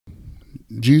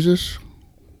Jesus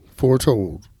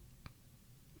Foretold.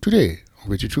 Today,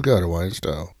 with your true God Hawaiian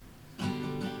style.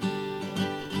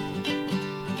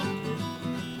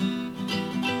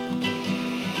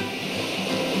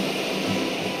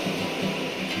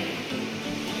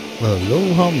 Well,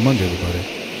 aloha Monday, everybody.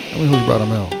 I'm your host, Brother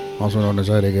Mel, also known as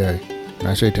Ida Guy. And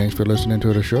I say thanks for listening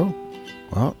to the show.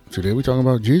 Well, today we're talking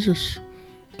about Jesus.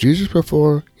 Jesus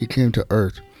before he came to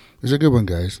earth. It's a good one,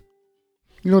 guys.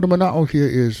 You know, the mana'o here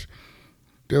is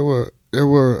there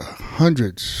were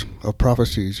hundreds of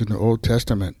prophecies in the Old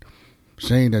Testament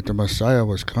saying that the Messiah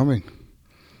was coming.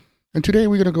 And today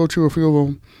we're going to go through a few of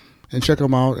them and check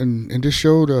them out and just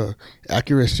show the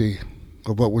accuracy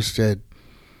of what was said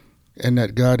and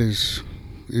that God is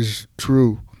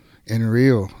true and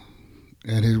real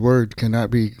and his word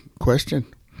cannot be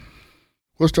questioned.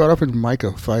 We'll start off in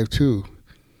Micah 5:2.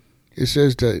 It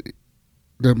says that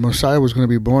the Messiah was going to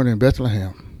be born in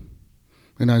Bethlehem.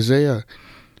 In Isaiah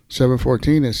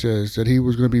 7:14 it says that he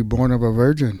was going to be born of a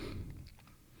virgin.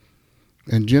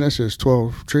 In Genesis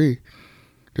 12:3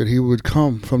 that he would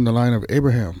come from the line of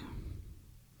Abraham.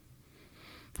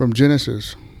 From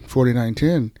Genesis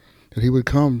 49:10 that he would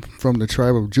come from the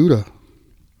tribe of Judah.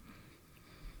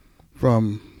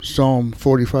 From Psalm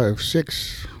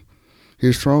 45:6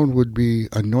 his throne would be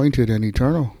anointed and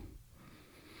eternal.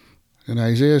 In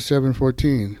Isaiah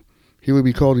 7:14 he would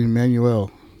be called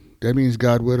Emmanuel. That means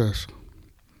God with us.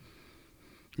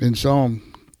 In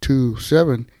Psalm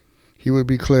 2:7 he would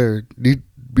be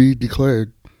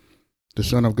declared the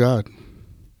Son of God.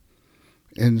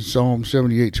 In Psalm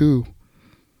 78:2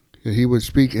 that he would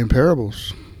speak in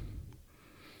parables.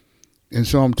 In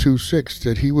Psalm 2:6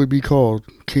 that he would be called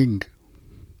King.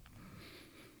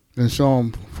 In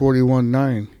Psalm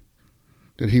 41:9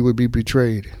 that he would be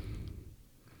betrayed.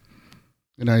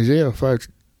 In Isaiah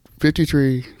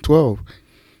 53:12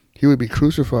 he would be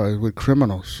crucified with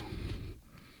criminals.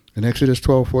 In Exodus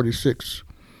 12:46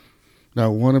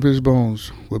 not one of his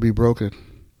bones would be broken.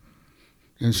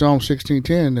 In Psalm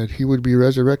 16:10 that he would be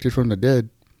resurrected from the dead.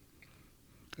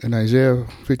 In Isaiah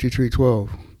 53:12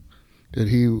 that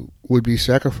he would be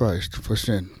sacrificed for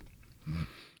sin.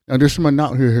 Now there's some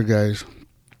out here, guys.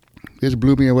 This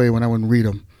blew me away when I would read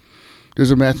them.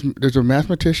 There's a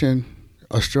mathematician,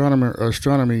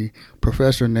 astronomy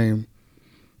professor named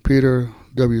Peter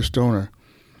W. Stoner.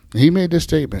 He made this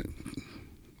statement.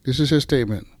 This is his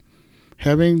statement.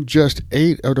 Having just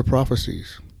 8 of the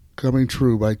prophecies coming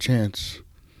true by chance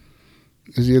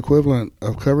is the equivalent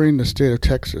of covering the state of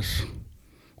Texas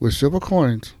with silver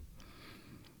coins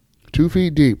 2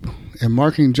 feet deep and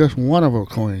marking just one of a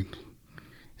coin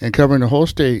and covering the whole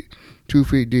state 2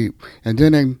 feet deep, and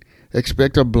then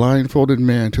expect a blindfolded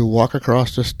man to walk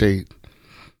across the state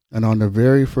and on the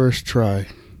very first try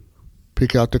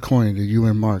pick out the coin that you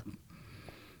and mark.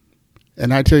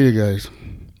 And I tell you guys,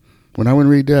 when I would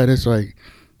read that, it's like,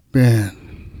 man,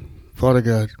 Father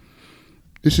God,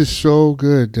 this is so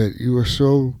good that you are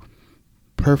so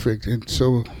perfect and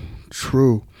so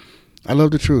true. I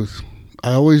love the truth.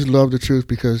 I always love the truth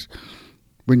because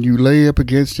when you lay up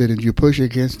against it and you push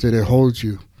against it, it holds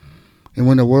you. And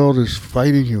when the world is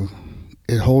fighting you,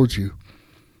 it holds you.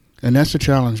 And that's the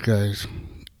challenge, guys.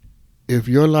 If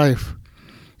your life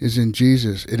is in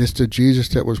Jesus, and it's the Jesus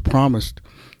that was promised,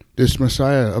 this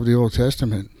Messiah of the Old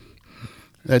Testament,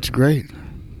 that's great.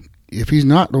 If he's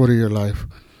not Lord of your life,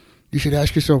 you should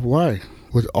ask yourself why,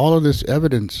 with all of this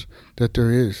evidence that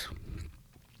there is.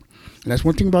 And that's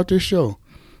one thing about this show.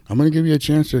 I'm going to give you a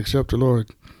chance to accept the Lord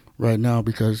right now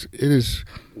because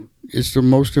it's the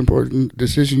most important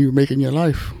decision you make in your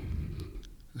life.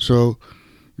 So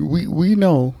we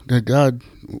know that God,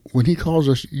 when he calls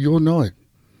us, you'll know it.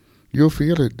 You'll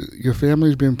feel it. Your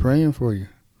family's been praying for you.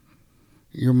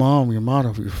 Your mom, your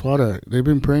mother, your father, they've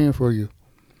been praying for you.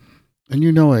 And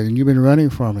you know it, and you've been running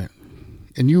from it.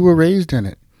 And you were raised in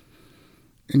it.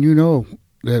 And you know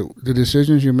that the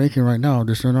decisions you're making right now,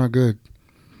 they're not good.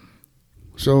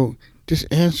 So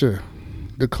just answer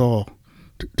the call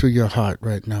to your heart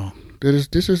right now.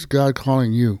 This is God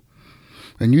calling you.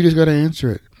 And you just got to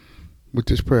answer it with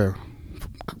this prayer.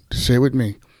 Say with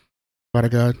me, Father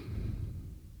God,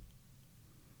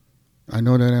 I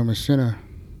know that I'm a sinner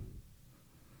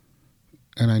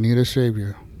and I need a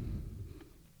Savior.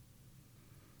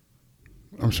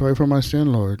 I'm sorry for my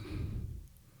sin, Lord,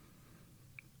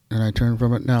 and I turn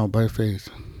from it now by faith.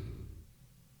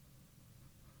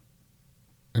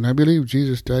 And I believe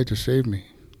Jesus died to save me.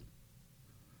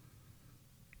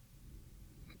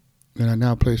 And I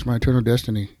now place my eternal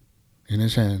destiny in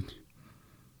his hands.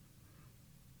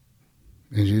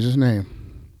 In Jesus' name,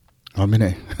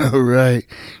 Amen. All right.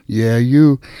 Yeah,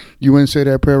 you want to say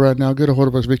that prayer right now? Get a hold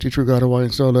of us, Victory True God Hawaii,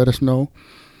 and so let us know.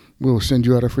 We will send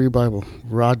you out a free Bible.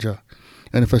 Roger.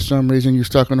 And if for some reason you're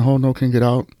stuck on the hole, no can get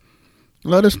out,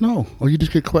 let us know. Or you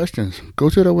just get questions. Go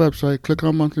to the website, click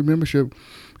on monthly membership,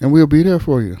 and we'll be there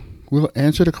for you. We'll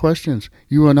answer the questions.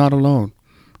 You are not alone.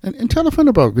 And tell a friend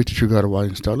about Victory True God Hawaii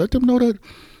and stuff. Let them know that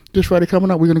this Friday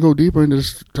coming up, we're going to go deeper into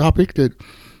this topic that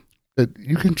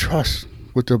you can trust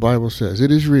what the Bible says.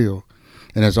 It is real.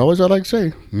 And as always, I like to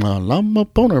say, malama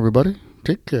pono, everybody.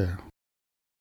 Take care.